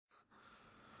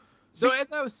So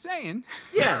as I was saying,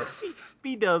 Yeah,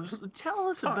 B-Dubs, tell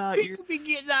us about your. people be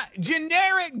getting on,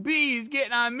 generic B's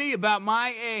getting on me about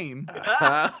my aim.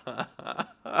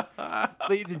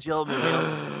 Ladies and gentlemen, we also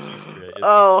have Juicetra.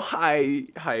 Oh, hi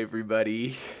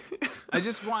everybody. I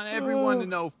just want everyone to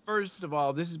know, first of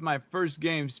all, this is my first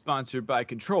game sponsored by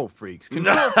Control Freaks.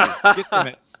 Control Freaks, get them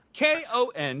at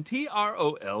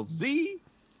KONTROLZ.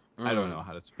 I don't know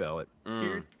how to spell it.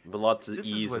 Here's But lots of this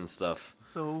is E's and what's stuff.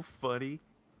 so funny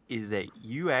is that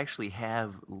you actually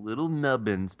have little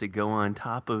nubbins to go on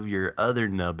top of your other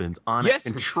nubbins on Yes.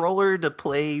 a controller to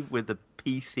play with a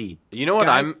PC. You know what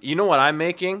Guys- I'm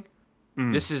making?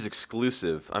 This is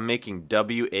exclusive. I'm making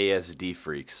WASD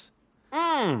freaks.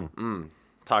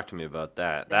 Talk to me about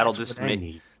that. That'll That's just what I make.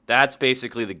 need. That's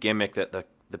basically the gimmick that the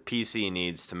PC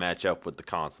needs to match up with the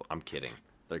console. I'm kidding.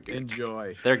 They're good.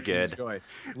 Enjoy. They're good. Enjoy.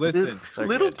 Listen, They're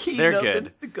Little good. key They're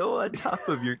nubbins to go on top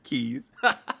of your keys.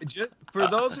 just for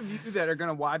those of you that are going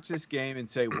to watch this game and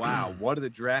say, "Wow, what a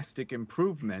drastic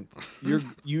improvement!"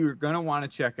 You're going to want to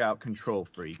check out Control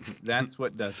Freaks. That's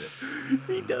what does it.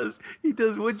 He does.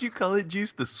 What'd you call it,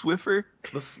 Juice? The Swiffer?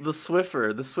 The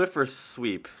Swiffer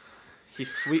sweep. He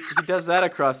does that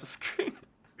across the screen.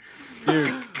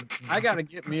 Dude, I gotta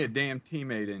get me a damn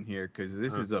teammate in here because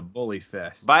this is a bully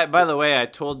fest. By the way, I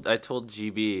told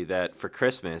GB that for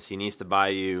Christmas he needs to buy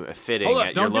you a fitting Hold up,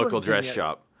 at your don't do local anything dress yet.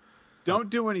 shop. Don't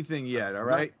do anything yet, all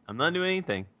right? I'm not doing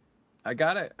anything. I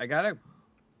gotta.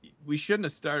 We shouldn't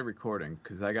have started recording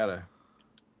because I gotta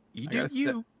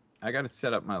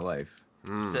set up my life.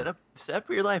 Set up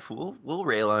your life. We'll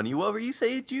rail on you. What were you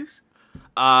saying, Juice?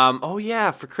 Oh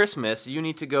yeah, for Christmas you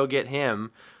need to go get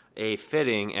him a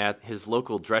fitting at his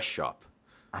local dress shop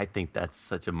I think that's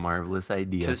such a marvelous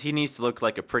idea. because he needs to look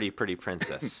like a pretty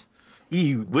princess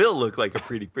He will look like a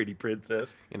pretty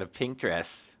princess in a pink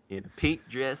dress in a pink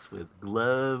dress with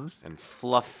gloves. and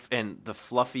fluff and the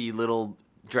fluffy little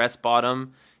dress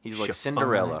bottom. He's like Chiffon.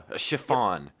 Cinderella, a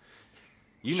chiffon.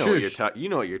 You know what you're Shush. You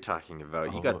know what you're talking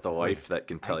about. You got the wife that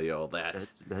can tell you all that.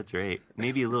 That's right.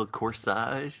 Maybe a little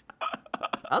corsage.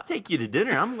 I'll take you to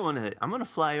dinner. I'm gonna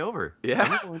fly over.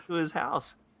 Yeah? I'm going to his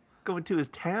house. Going to his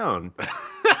town.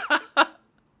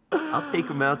 I'll take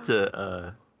him out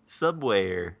to Subway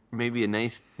or maybe a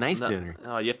nice dinner.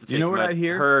 Oh, you have to take You know what I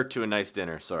hear? her to a nice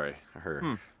dinner. Sorry,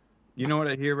 her. You know what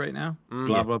I hear right now?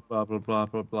 Blah blah blah blah blah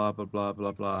blah blah blah blah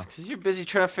blah blah. Because you're busy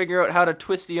trying to figure out how to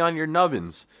twisty on your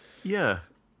nubbins. Yeah.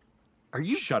 Are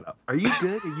you Shut up. Are you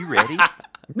good? Are you ready?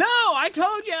 No, I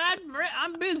told you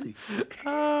I'm busy.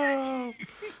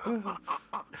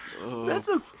 That's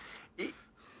okay.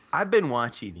 I've been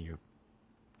watching you.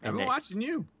 I've been watching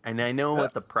you. And I know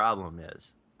what the problem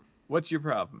is. What's your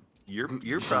problem? Your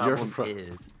problem pro-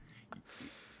 is,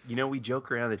 we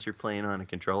joke around that you're playing on a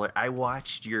controller. I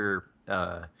watched your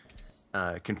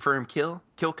confirm kill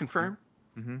confirm.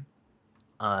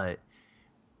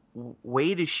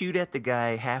 Way to shoot at the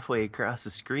guy halfway across the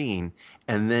screen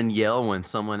and then yell when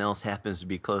someone else happens to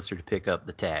be closer to pick up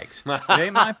the tags. It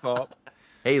ain't my fault.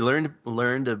 Hey, learn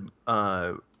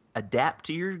to adapt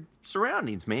to your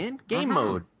surroundings, man. Game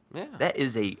mode. Yeah. That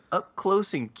is a up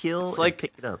close and kill. It's and like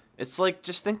pick it up. It's like,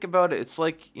 just think about it. It's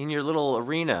like in your little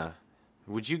arena.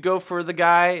 Would you go for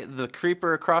the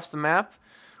creeper across the map,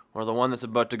 or the one that's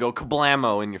about to go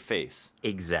kablamo in your face?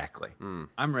 Exactly.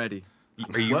 I'm ready.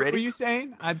 Are you What ready? were you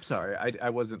saying? I'm sorry. I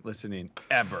wasn't listening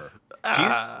ever.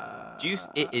 Juice,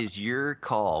 it is your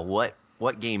call. What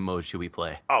game mode should we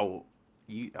play? Oh,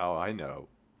 I know.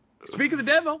 Speak of the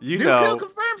devil. You New know. kill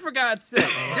confirmed, for God's sake.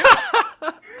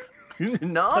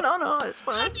 No, it's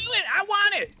fine. Don't do it. I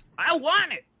want it. I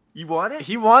want it. You want it?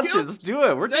 He wants Kill- it. Let's do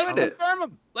it. We're Let's doing it. confirm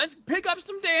them. Let's pick up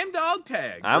some damn dog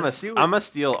tags. I'm Let's do it. gonna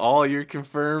steal all your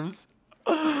confirms.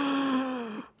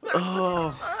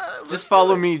 Just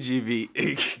follow me,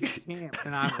 GB. Camp,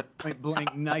 and I'm a point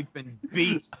blank knife and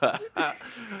beast.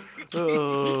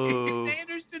 Oh.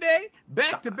 Sanders today,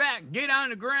 back to back, get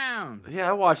on the ground. Yeah,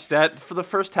 I watched that. For the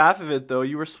first half of it, though,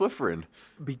 you were Swiffering.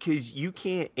 Because you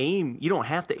can't aim. You don't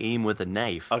have to aim with a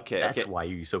knife. Okay, That's okay. why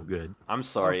you're so good. I'm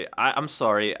sorry. I'm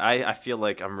sorry. I feel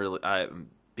like I'm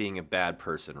being a bad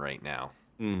person right now.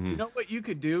 You know what you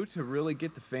could do to really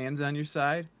get the fans on your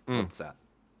side? What's that?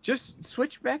 Just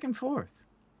switch back and forth.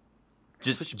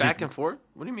 Just switch back and forth?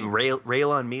 What do you mean?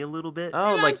 Rail on me a little bit.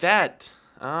 Oh, like that.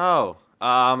 Oh.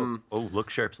 Oh, look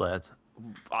sharps, lads.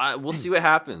 We'll see what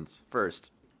happens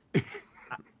first.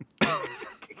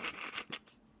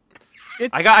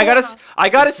 I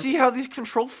gotta see how these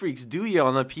control freaks do you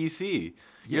on the PC.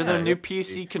 You're Yeah, the new let's PC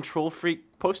see. control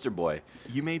freak poster boy.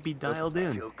 You may be dialed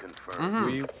in.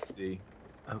 We will see.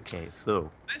 Okay,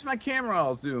 so Why's my camera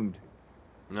all zoomed?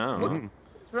 No.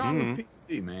 It's What's wrong with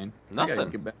PC, man? I gotta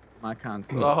Nothing. get back to my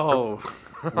console. Oh.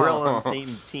 We're all on the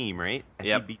same team, right? I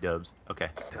Yep. see B-dubs. Okay.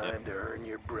 Time to earn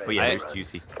your bread. Oh yeah, I- there's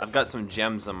Juicy. I've got some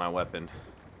gems on my weapon.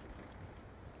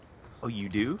 Oh, you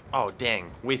do? Oh, dang.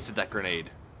 Wasted that grenade.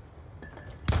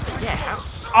 Yeah.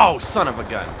 How? Oh, son of a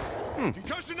gun.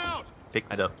 Concussion out.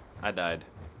 Picked it up. I died.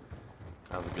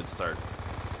 That was a good start.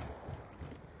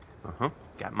 Uh-huh.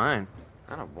 Got mine.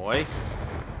 Atta boy.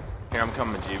 Here, I'm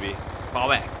coming, GB. Fall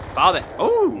back. Fall back.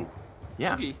 Oh!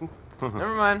 Yeah. Okay.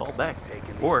 Never mind. Fall back.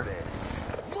 Taking the Or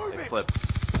advantage. They flip.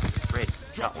 right.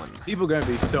 Got one. People gonna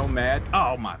be so mad.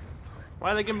 Oh my!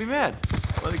 Why are they gonna be mad?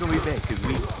 Well, they're gonna be bad because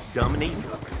we dominate.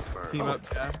 Team up,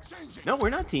 guy. No, we're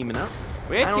not teaming up.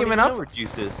 We I ain't don't teaming even up. know where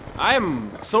Juice is. I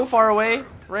am so far away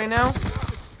right now.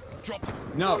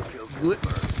 No,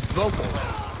 vocal.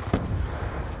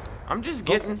 I'm just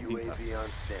getting. UAV on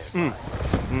standby.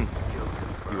 Kill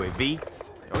confirmed. UAV.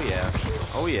 Oh yeah.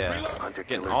 Oh yeah. Hunter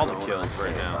Getting killer all the drone kills on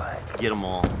right now. standby. Get them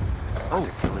all. Oh,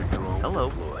 Killer drone hello.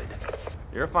 deployed.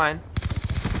 You're fine.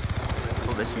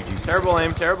 Oh, that's you, Juice. Terrible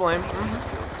aim. Terrible aim.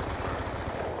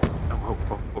 Oh.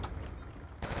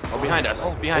 Oh, behind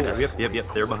us. Behind us.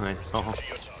 Yep. They're behind. Oh,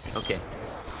 okay.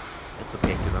 That's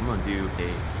okay because I'm gonna do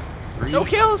a 3. No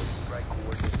kills. Strike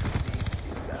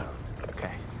coordinates inbound.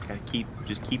 Okay. Gotta keep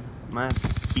my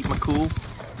cool.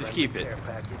 Just keep it. Care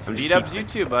package. I'm just Beat-ups keep- you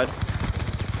too, bud.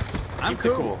 I'm Keep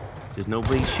it cool. Just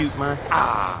nobody shoot my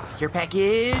care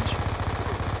package.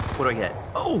 What do I get?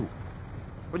 Oh,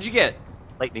 What'd you get?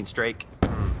 lightning strike.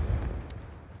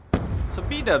 So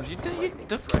B-dubs,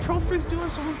 the control freak's doing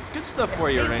some good stuff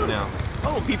for you right now.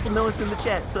 Oh, people know us in the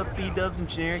chat. Sup, B-dubs and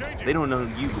Generic. They don't know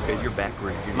you because you're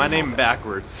backward. My name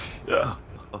backwards. Oh,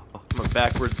 I'm a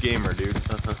backwards gamer, dude.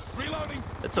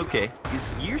 that's okay.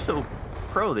 You're so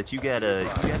pro that you gotta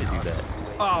do that.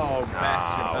 Oh,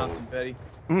 bastard, Ow. bouncing Betty.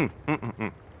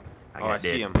 I Oh, I got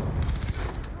dead. see him.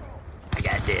 I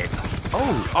got dead.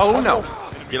 Oh no!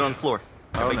 Get on the floor.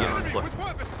 Oh, Everybody no. get on the floor.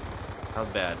 That was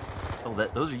bad. Oh,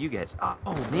 those are you guys.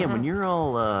 Oh man, when you're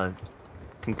all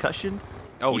concussion,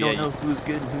 Oh you yeah. don't know who's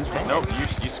good and who's bad. Nope,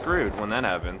 you screwed when that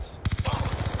happens.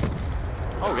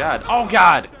 Oh god! Oh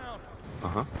god!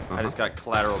 I just got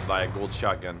collateraled by a gold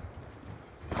shotgun.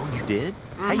 Oh, you did?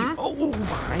 How you? Oh,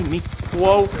 behind me.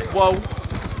 Whoa! Whoa!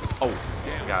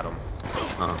 Oh, got him.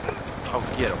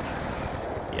 Oh, get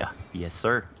him. Yeah. Yes,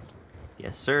 sir.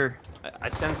 Yes, sir. I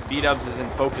sense B-dubs is in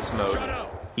focus mode.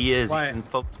 He is. Quiet. He's in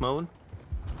focus mode.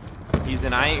 He's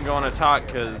in I ain't gonna talk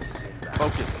cause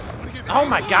focus. Oh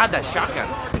my god, that shotgun!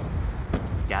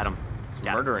 Got him. It's Got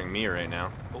him. murdering me right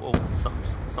now. Oh,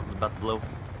 something's about to blow.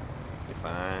 You're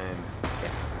fine.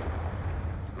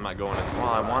 I'm not going in. Well,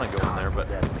 I want to go in there, but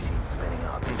Death machine spinning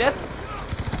up.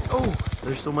 death. Oh,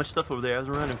 there's so much stuff over there. I was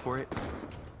running for it.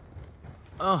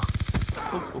 Oh.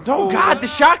 Oh god, the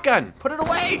shotgun! Put it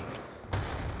away!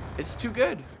 It's too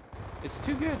good. It's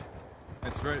too good.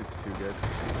 That's right. It's too good.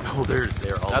 Oh, they're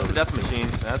all That's over. a death machine.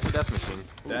 That's a death machine.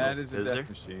 That is a Is death there?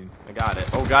 machine. I got it.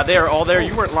 Oh god, they are all there.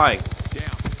 You weren't lying.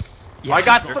 Yeah, I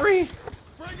got sure. 3.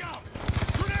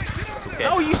 Okay.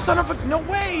 No, you son of a. No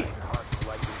way!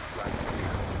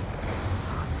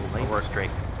 Lightning strike.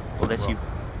 Well, that's you.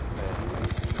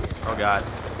 Oh god.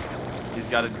 He's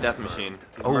got a death machine.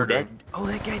 He's murdering.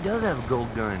 that guy does have a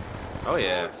gold gun. Oh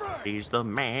yeah. He's the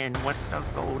man with the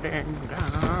golden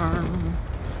gun.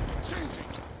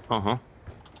 Uh-huh.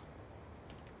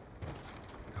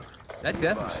 That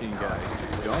death machine guy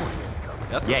is going.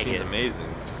 Death Yeah, he machine's is.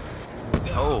 amazing.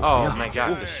 Oh. Oh yeah. my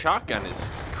god, the shotgun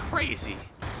is crazy.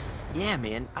 Yeah,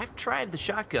 man. I've tried the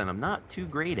shotgun. I'm not too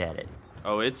great at it.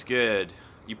 Oh, it's good.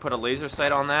 You put a laser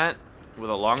sight on that with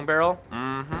a long barrel?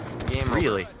 Mm-hmm. Game over.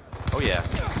 Really? Oh yeah.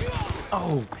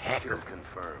 Oh, Kill hacker.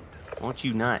 confirmed. Won't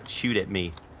you not shoot at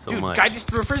me so Dude, much? guy just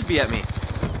threw a frisbee at me.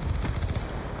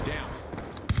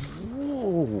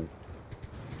 Whoa.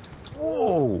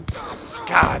 Whoa.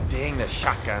 God dang the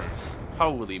shotguns.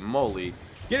 Holy moly.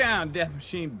 Get down, death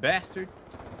machine bastard.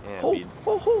 Yeah, Oh, B-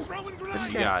 oh, oh. But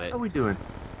you got it. How we doing?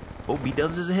 Oh,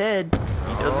 B-dubs is ahead.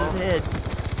 B-dubs is ahead.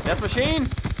 Death machine!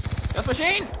 Death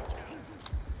machine!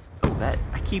 Oh, that.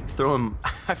 I keep throwing.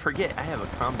 I forget. I have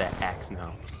a combat axe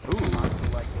now.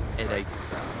 Ooh. And I.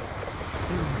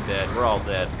 Dead. We're all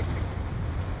dead.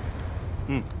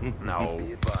 Mm, No.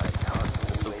 Be advised.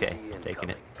 Hostile Okay, UAV taking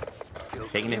it. incoming. Kill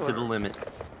Taking it to the limit.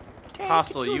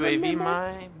 Hostile UAV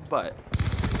my butt.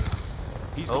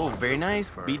 Oh, very nice.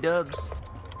 B-dubs.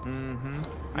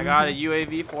 I got a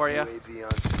UAV for you. UAV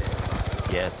on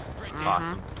standby. Yes.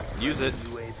 Awesome. Use it.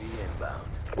 UAV inbound.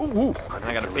 Ooh. And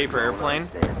I got a Hunter paper killer drone on airplane.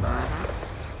 standby.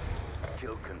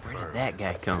 Kill Where did confirmed. that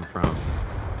guy come from?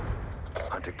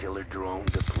 Hunter killer drone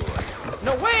deployed.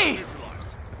 No way!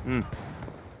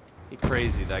 He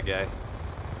crazy, that guy.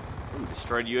 Ooh,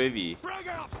 destroyed UAV.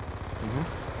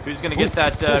 Who's gonna get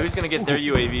that? Who's gonna get their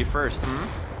UAV first?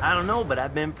 I don't know, but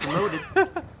I've been promoted.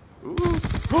 Ooh.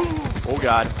 Oh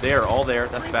God, they're all there.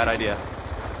 That's a bad idea.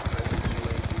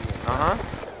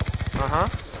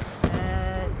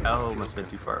 Oh, must have been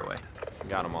too far away.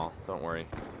 Got them all. Don't worry.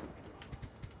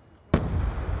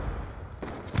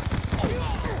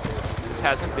 This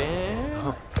hasn't been.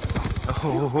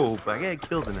 Oh, but I got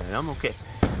killed tonight. I'm okay.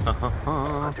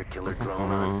 Hunter killer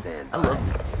drone on standby.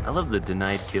 I love the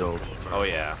denied kills. Oh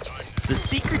yeah. The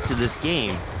secret to this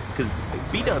game, because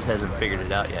B-Dubs hasn't figured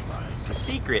it out yet. The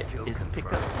secret is to pick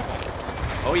up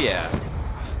tags. Oh yeah.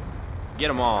 Get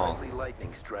them all. Friendly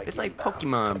lightning strike It's like inbound.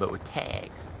 Pokemon, but with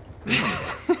tags.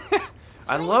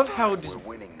 I love how just We're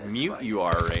winning this mute fight. you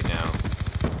are right now.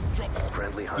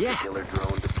 Friendly hunter Yeah. killer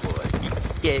drone deployed.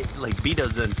 Yeah, like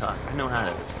B-Dubs doesn't talk. I know how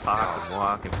to talk and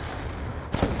walk. And...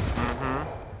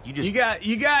 You just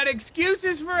You got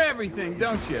excuses for everything,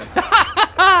 don't you?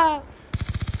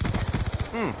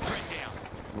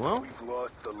 well, We've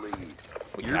lost the lead.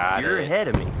 We you're got it. ahead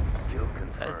of me. Kill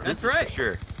confirmed. This That's is right. for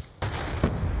sure.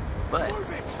 But Be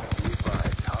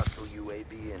advised, hostile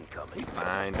UAV incoming.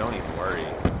 Fine, don't even worry.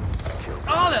 Kill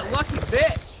Oh, that lucky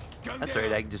bitch! that's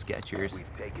right. I just got yours.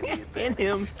 We've taken the And advantage.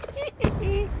 him.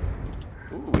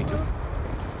 Ooh, we do.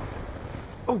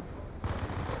 Oh,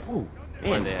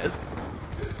 man, they at? this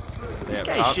They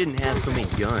guy have top. shouldn't have so many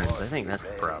guns. I think that's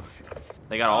the problem.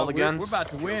 They got all the We're guns. about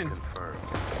to win. Confirmed.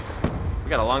 We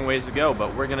got a long ways to go,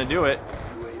 but we're gonna do it.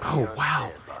 UAV Oh on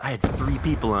wow, standby. I had 3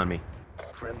 people on me,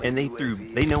 Friendly and they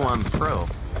UAV know I'm pro,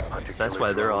 Hunter so that's killer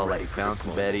why they're drone all ready like for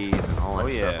bouncing deployment. betties and all that Oh,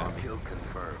 stuff yeah. on me. Kill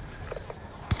confirmed.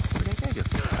 Where'd that guy go?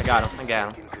 I got him. I got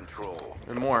him. Taking control.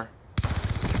 There's more.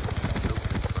 Kill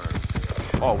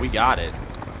confirmed. Oh, we got it.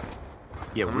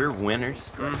 Yeah, we're winners.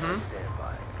 Strike on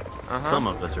standby. Some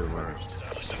of us are winners.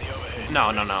 No,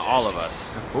 all of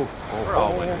us. We're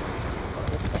all winners.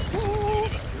 Ooh,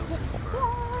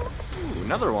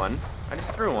 another one. I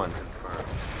just threw one.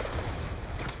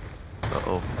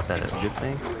 Uh-oh, is that a good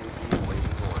thing?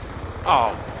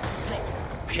 Oh,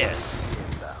 piss.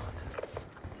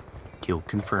 Kill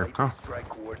confirmed. Lightning Huh. strike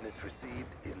coordinates received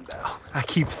inbound. I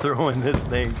keep throwing this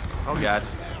thing. Oh God,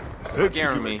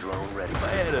 scaring me. Drone ready If for I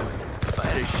had deployment.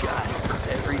 a shot for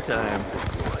every time.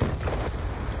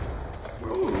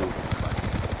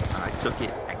 I took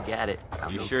it. I got it.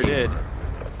 I'm You okay. sure did.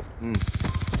 Mm.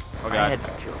 Oh I God.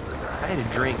 had a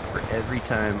drink for every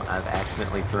time I've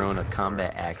accidentally thrown a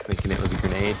combat axe thinking it was a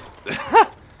grenade.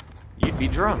 You'd be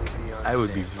drunk. I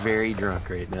would be very drunk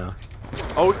right now.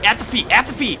 Oh, at the feet, at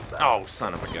the feet. Oh,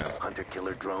 son of a gun. Hunter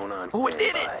killer drone on Oh, it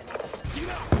did standby.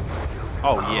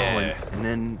 Oh Oh, yeah. and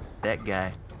then that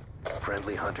guy.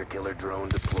 Friendly hunter killer drone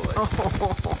deployed.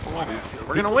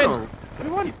 We're gonna win. We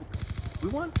won. We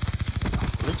won.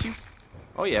 Let you.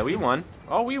 Oh yeah, we won.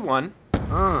 Oh, we won.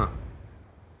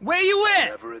 Where you at?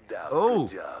 Never a doubt. Oh.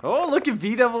 Good job. Oh, look at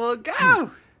BdoubleO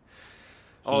go.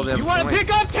 Oh, them You want to points.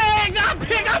 pick up tags? I'll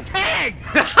pick up tags!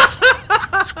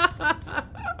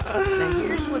 Now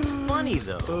here's what's funny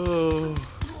though. Oh.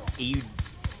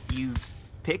 You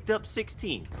picked up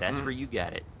 16. That's where you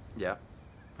got it. Yeah.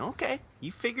 Okay,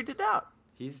 you figured it out.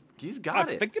 He's got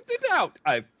I it. figured it out.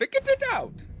 I figured it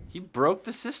out. He broke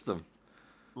the system.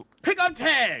 Pick up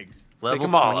tags. Level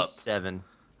 'em all up. 27.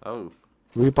 Oh.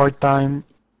 Report time.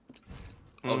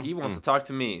 Oh, he wants to talk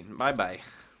to me. Bye bye.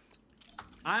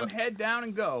 I'm head down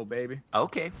and go, baby.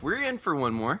 Okay, we're in for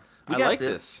one more. We I got like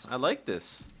this. I like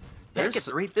this. Heck,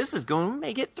 There's. this is going to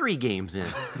make it 3 games in.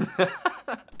 Hey,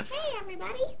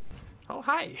 everybody. Oh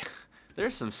hi.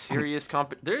 There's some serious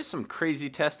There's some crazy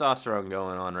testosterone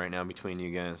going on right now between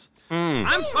you guys. I'm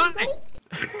fine.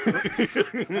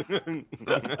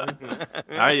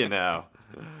 Are you now?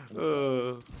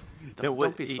 Now,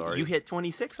 Don't be sorry. You hit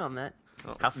 26 on that.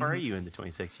 Oh. How far are you into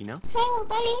 26, you know? Hey,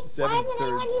 everybody. Why isn't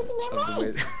anyone 7/3 using their of the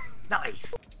way. mic?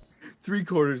 Nice.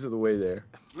 3/4 of the way there.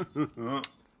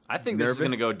 I think this is Nervous?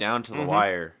 gonna go down to the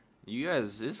wire. You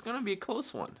guys, this is gonna be a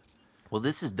close one. Well,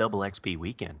 this is double XP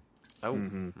weekend. Oh,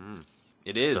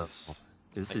 it is. So,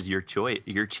 this is your choice,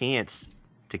 your chance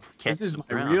to catch This is some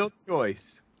my ground. real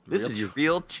choice. This is your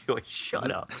real choice.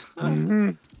 Shut up.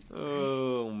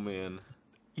 Oh man.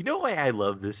 You know why I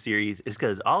love this series is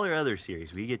because all our other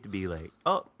series we get to be like,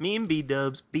 oh, me and B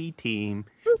Dubs, B team,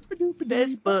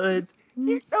 best buds.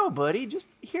 Here, no, buddy, just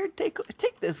here, take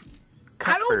this.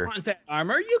 I don't copper. want that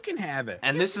armor. You can have it.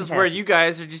 And this is where you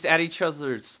guys are just at each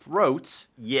other's throats.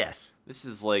 Yes. This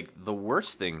is like the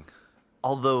worst thing.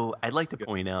 Although I'd like to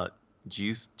point out,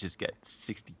 Juice just got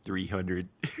 6,300.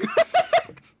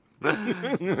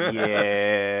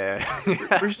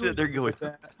 Yeah. We're sitting there going,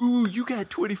 ooh, you got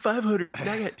 2,500 and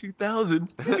I got 2,000.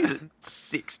 He's at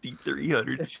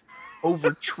 6,300.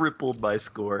 Over tripled my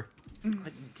score.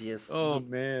 Oh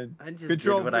man, I just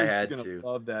Control did what I Freak's had gonna to.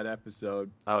 love that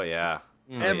episode. Oh yeah.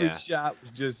 Every yeah. shot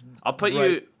was just. I'll put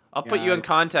right you in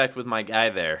contact with my guy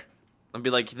there. I'll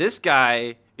be like, this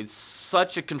guy is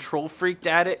such a control freak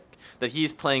at it that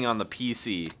he's playing on the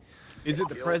PC Is it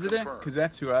the president? Because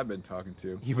that's who I've been talking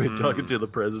to. You've been talking to the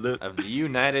president. of the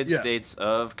United Yeah. States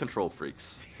of Control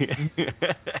Freaks.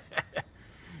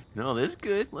 No, this is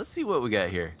good. Let's see what we got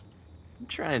here. I'm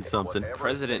trying something.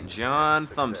 President John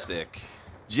Thumbstick.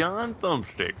 John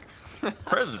Thumbstick.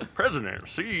 President,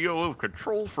 CEO of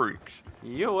Control Freaks.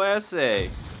 USA.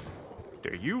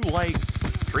 Do you like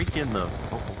drinking the...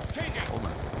 hold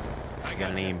on. I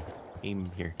got an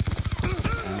aim here.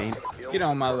 Aim. Get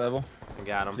on my level, I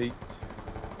got him. please.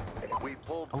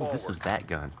 Oh, this is that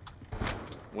gun.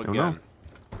 What Oh, gun? no.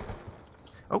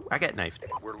 Oh, I got knifed.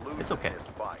 It's okay.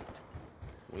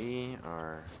 We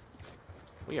are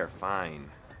fine.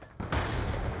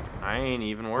 I ain't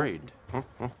even worried.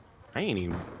 I ain't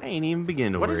even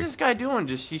beginning to What worry. is this guy doing?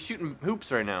 He's shooting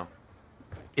hoops right now.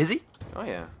 Is he? Oh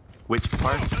yeah. Which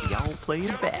part y'all playing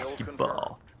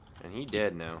basketball? And he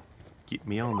dead now. Get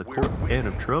me on the court and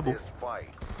I'm trouble.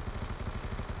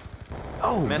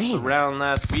 Oh, Messed man. around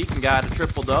last week and got a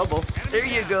triple-double. There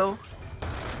you go.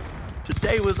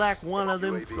 Today was like one of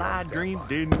them fly dreams.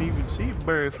 Didn't even see a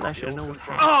bird flashing no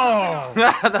hat. Oh!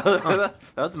 that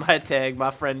was my tag, my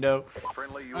friendo.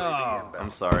 Oh. I'm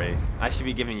sorry. I should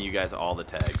be giving you guys all the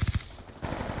tags.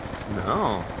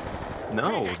 No,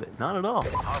 not at all.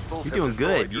 You're doing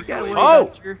good. You gotta worry Oh!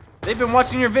 about your... They've been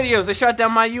watching your videos. They shot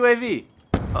down my UAV.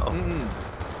 Uh-oh.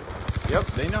 Yep,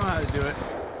 they know how to do it.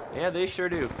 Yeah, they sure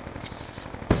do.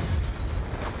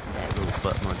 That little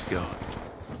butt munch go.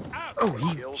 Oh,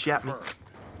 he shot me.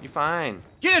 You fine.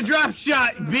 Get a drop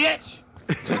shot, bitch!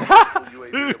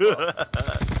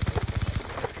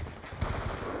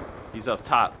 He's up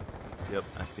top. Yep,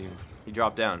 I see him. He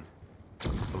dropped down.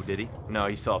 Oh, did he? No,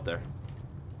 he's still up there.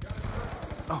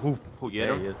 Oh, Get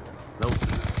there him? he is. Nope.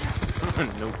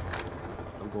 Nope.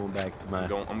 I'm going back to my... I'm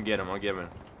gonna get him. I'll give him.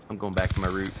 I'm going back to my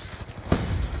roots.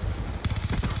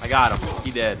 I got him.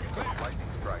 He dead.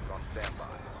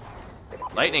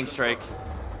 Lightning strike.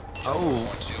 Oh.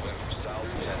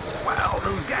 Wow,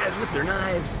 those guys with their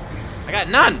knives. I got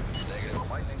none.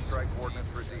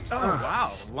 Oh,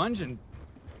 wow. Lunging.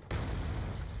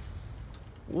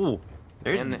 Ooh.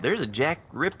 And There's a Jack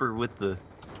Ripper with the...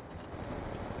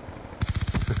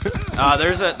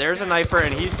 There's a knifer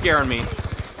and he's scaring me.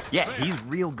 Yeah, he's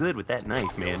real good with that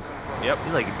knife, man. Yep.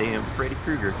 He's like a damn Freddy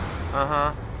Krueger.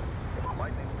 Uh-huh.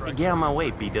 Hey, get out of my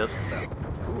way, B-Dubs.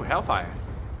 Ooh, hellfire.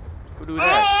 Who do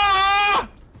that?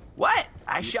 What?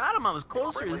 I shot him. I was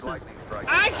closer. This is...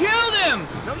 I killed him!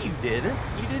 No, you didn't.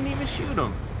 You didn't even shoot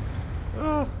him.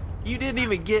 You didn't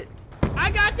even get... I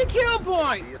got the kill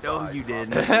point! No, you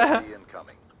didn't.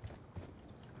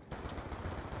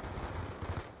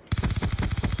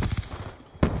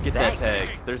 Get that tag.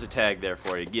 There's a tag there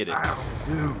for you. Get it. Ow,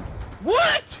 dude.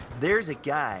 What? There's a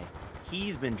guy.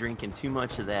 He's been drinking too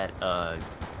much of that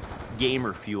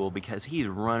gamer fuel because he's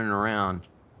running around.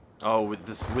 Oh, with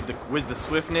the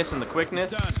swiftness and the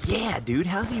quickness. Yeah, dude.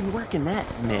 How's he working that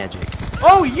magic?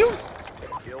 Oh, you!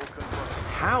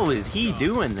 How is he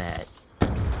doing that?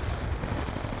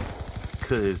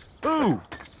 Cause ooh,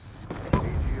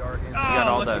 got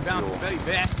all that bounce fuel. Betty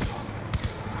bastard.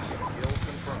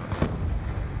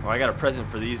 Oh, I got a present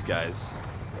for these guys.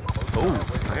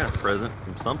 oh, I got a present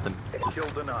from something.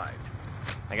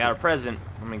 I got a present.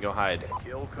 Let me go hide.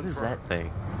 What is that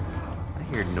thing? I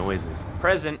hear noises.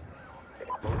 Present.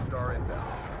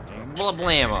 Blah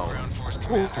blammo.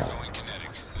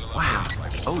 Wow.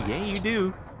 Oh yeah, you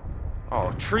do.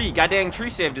 Oh, tree. Goddamn tree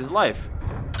saved his life.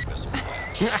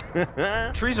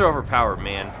 Trees are overpowered,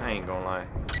 man. I ain't gonna lie.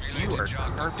 You are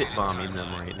carpet bombing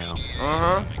them right now.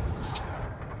 Uh-huh.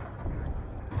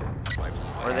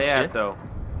 Where they at, though?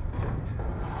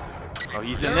 Oh,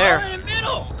 he's in there. Right in the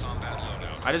middle!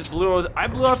 I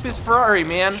blew up his Ferrari,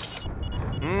 man.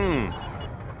 Mmm.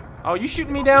 Oh, you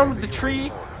shooting me down with the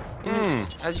tree?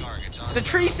 The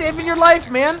tree saving your life,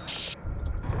 man.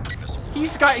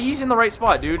 He's in the right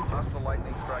spot, dude.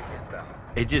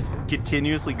 It's just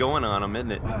continuously going on him,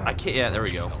 isn't it? I can't. Yeah, there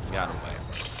we go. Got him.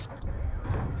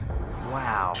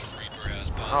 Wow.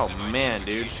 Oh man,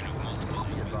 dude.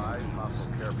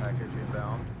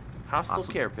 Hostile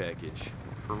care package.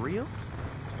 For reals?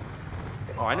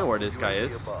 Oh, I know where this guy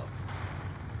is.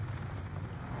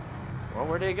 Well,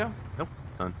 where'd they go? Nope.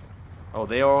 Done. Oh,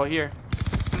 they are all here.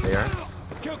 They are?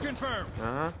 Kill confirmed.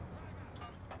 Uh-huh.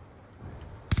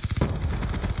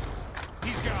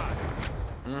 He's gone.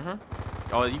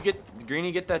 Mm-hmm. Oh, you get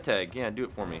Greenie, get that tag. Yeah, do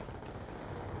it for me.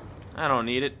 I don't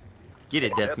need it. Get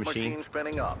it, Death Death Machine. machine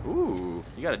spinning up. Ooh,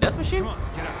 you got a death machine? Come on,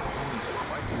 get out.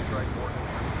 Lightning strike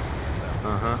coordinates.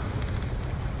 Uh-huh.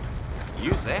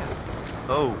 Use that.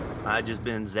 Oh, I just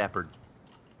been zappered.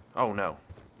 Oh no.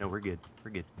 No, we're good.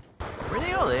 We're good. Where are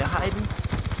they all? They hiding?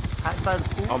 Hiding by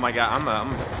the pool? Oh my god, I'm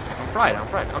fried. I'm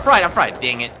fried. I'm fried. I'm fried.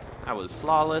 Dang it. I was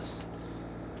flawless.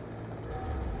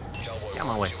 Get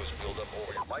my way.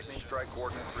 Lightning strike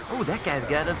coordinates. Oh, that guy's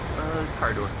got a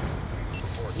car door.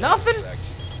 Nothing.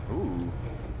 Ooh.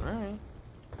 All right.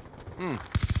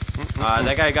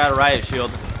 That guy got a riot shield.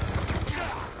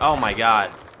 Oh my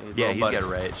god. His Yeah, little he's buddy- got a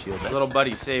riot shield. His little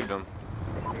buddy saved him.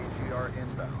 AGR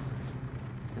inbound.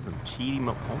 There's some cheating.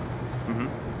 Oh,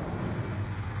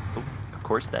 of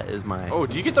course, that is my. Oh,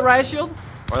 do you get the riot shield?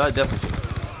 Or that death machine?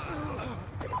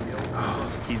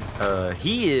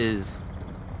 He is.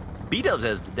 B-Dubs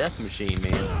has the death machine,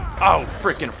 man. Oh,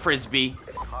 freaking frisbee.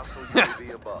 Hostile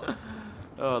UAV above.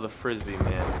 Oh, the frisbee,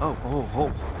 man.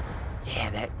 Oh. Yeah,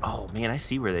 that. Oh, man, I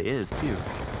see where that is, too.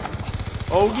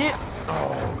 Oh, get.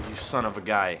 Oh, you son of a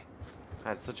guy. I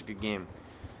had such a good game.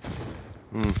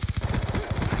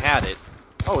 I had it.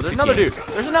 Oh, there's another dude.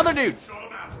 There's another dude.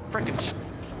 Freaking.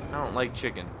 I don't like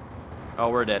chicken. Oh,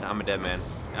 we're dead. I'm a dead man.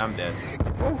 I'm dead.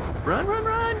 Run,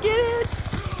 get it!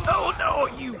 Oh, no,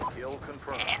 you Kill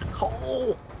confirmed.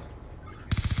 asshole!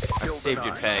 I saved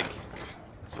your tag.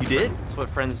 You did? That's what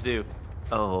friends do.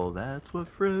 Oh, that's what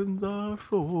friends are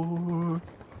for.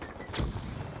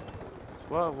 That's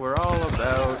what we're all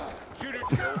about. Shoot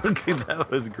it. Okay, that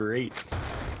was great.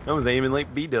 I was aiming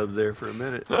like B-Dubs there for a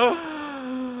minute.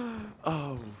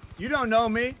 Oh. You don't know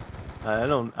me. I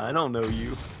don't know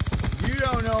you. You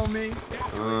don't know me.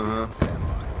 Uh-huh.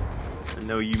 I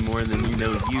know you more than you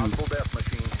know you. Hostile death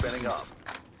machine spinning up.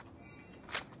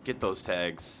 Get those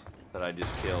tags that I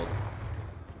just killed.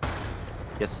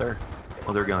 Yes, sir.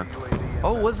 Oh, they're gone. UAV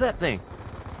Oh, inbound. what's that thing?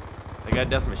 I got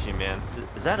death machine, man.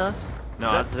 Is that us? No,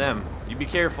 Is that- that's them. You be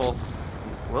careful.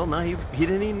 Well, no, he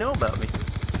didn't even know about me.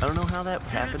 I don't know how that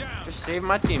happened. Just save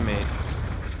my teammate.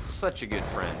 Such a good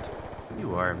friend.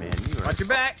 You are, man. You are. Watch your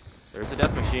back. There's a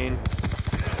death machine.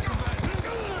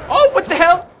 Oh, what the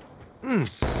hell?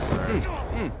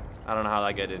 I don't know how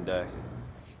that guy didn't die.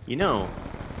 You know,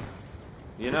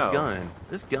 You this know.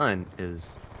 this gun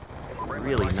is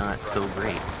really not so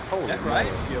great. Holy That moly.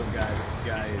 riot shield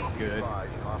guy is good.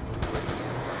 Advise hostile UAV.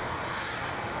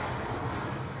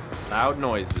 Loud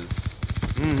noises.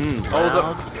 Mm-hmm. Oh,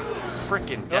 the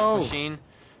freaking death Oh. machine.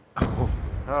 Oh.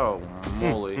 Oh,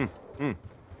 moly.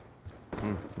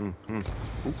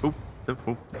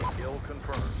 Kill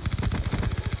confirmed.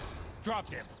 Dropped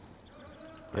him.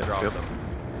 Dropped him.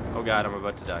 Oh god, I'm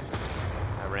about to die.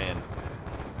 I ran.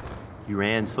 You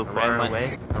ran so I far ran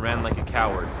away. I ran like a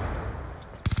coward.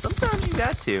 Sometimes you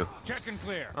got to. Check and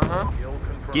clear. Uh-huh. Kill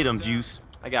confirmed. Get him, Juice.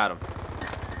 I got him.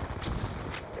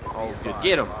 All's good.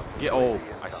 Get him. Get. Oh,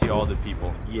 I see all the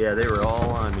people. Yeah, they were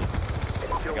all on me.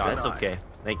 Kill That's denied. okay.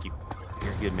 Thank you.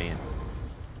 You're a good man.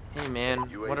 Hey man,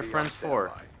 what are UAV friends on for?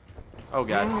 standby. Oh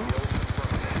god. Kill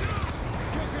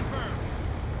confirmed.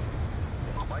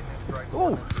 Lightning strike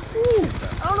Oh, coordinates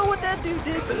ooh. I don't know what that dude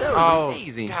did, but that was Oh,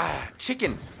 amazing. God.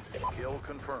 Chicken. received. Kill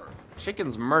confirmed.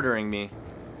 Chicken's murdering me.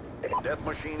 Death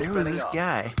machine There spinning was this up.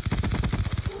 guy.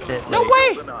 That, No like,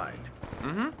 way! Denied.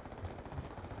 Mm-hmm.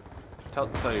 Tell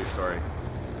your story.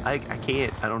 I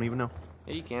can't. I don't even know.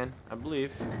 Yeah, you can. I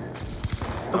believe.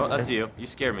 Oh, that's you. You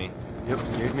scare me. Yep,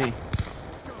 scared me.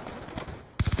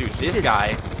 Dude, this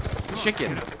guy.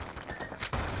 Chicken.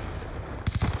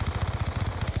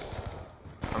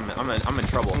 I'm in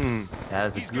trouble.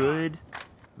 That was good.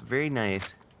 Very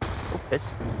nice. Oh,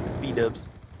 that's B-Dubs.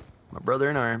 My brother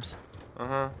in arms.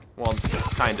 Uh-huh. Well,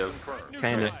 kind of.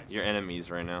 Kind of. You're enemies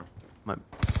right now. My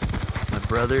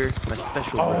brother, my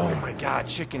special Oh brother. my god,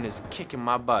 chicken is kicking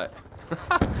my butt.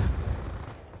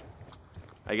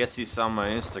 I guess you saw my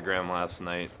Instagram last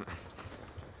night.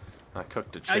 I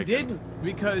cooked a chicken. I didn't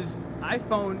because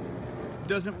iPhone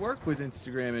doesn't work with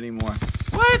Instagram anymore.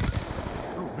 What?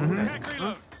 Attack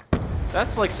reload.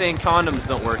 That's like saying condoms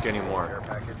don't work anymore. Care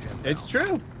package inbound. It's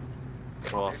true.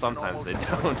 Well, sometimes they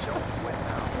don't.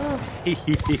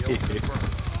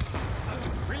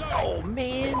 Reload. Oh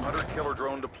man. Hunter killer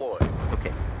drone deployed.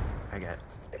 Okay, I got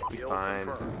it. Kill fine.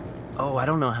 confirmed. Oh, I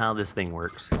don't know how this thing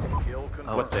works. Kill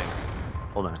confirmed. What thing?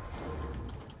 Hold on.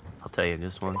 I'll tell you in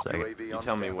just one second. UAV You on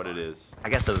tell me what standby. it is. I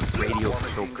got the radio War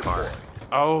control machine car. deployed.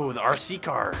 Oh, the RC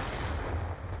car.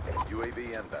 UAV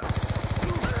inbound.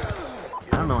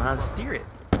 I don't know how to steer it.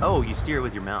 Oh, you steer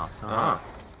with your mouse. Uh-huh.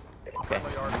 Okay.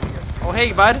 Oh,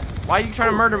 hey, bud. Why are you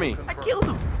trying to murder me? I killed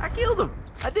him. I killed him.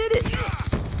 I did it.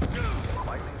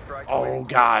 Oh,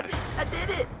 God. I did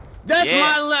it. That's Yeah.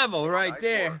 my level right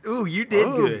there. Ooh, you did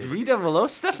Oh, good. BdoubleO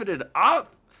stepping it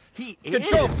up. He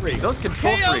Control is. freak. Those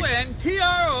control freaks.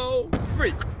 KONTRO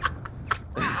freak.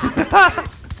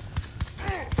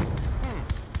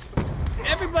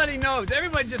 Everybody knows.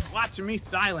 Everybody just watching me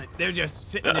silent. They're just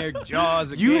sitting there,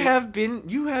 jaws agape. You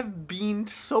have been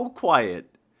so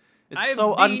quiet. I It's have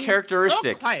so been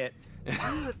uncharacteristic. So quiet.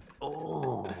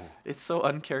 Oh. It's so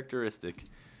uncharacteristic.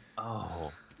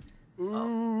 Oh.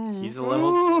 He's a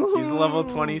level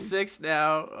 26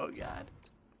 now. Oh God.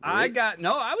 I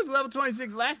was level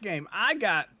 26 last game. I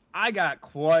got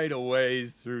quite a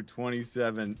ways through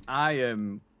 27. I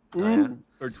am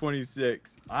or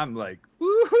 26. I'm like,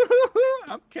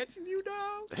 I'm catching you,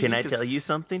 dog. Can I tell you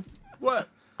something? What?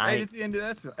 I- Hey, it's the end of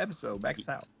this episode. Back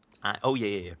south.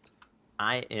 Yeah.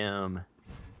 I am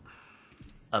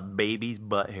a baby's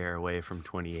butt hair away from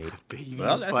 28.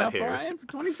 Well, that's how far I am from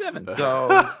 27.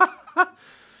 So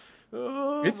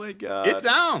Oh it's, my God. it's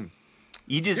on.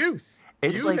 You just Juice.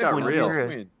 it's Juice like had when the real. biggest you're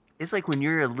win. it's like when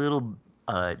you're a little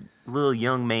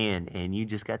young man and you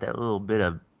just got that little bit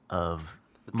of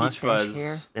mustache fuzz.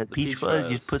 hair, that The peach peach fuzz.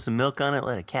 You fuzz. just put some milk on it,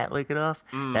 let a cat lick it off.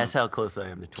 That's how close I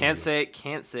am to 28.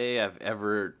 Can't say I've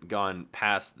ever gone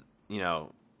past,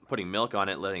 putting milk on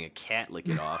it, letting a cat lick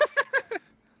it off.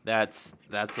 That's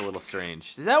a little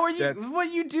strange. Is that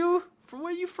what you do? From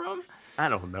where you from? I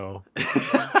don't know.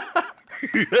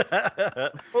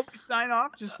 Before we sign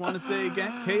off, just want to say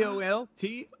again,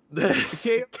 KOLT.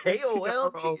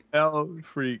 KOL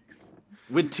freaks.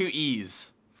 With 2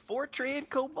 E's.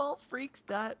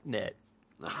 FortranCobaltFreaks.net.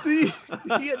 See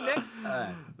you next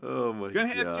time. Oh my Gonna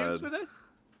have Juice with us?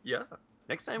 Yeah.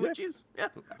 Next time with Juice. Yeah.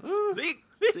 Ooh. See.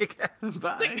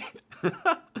 Bye.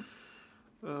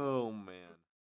 Oh man.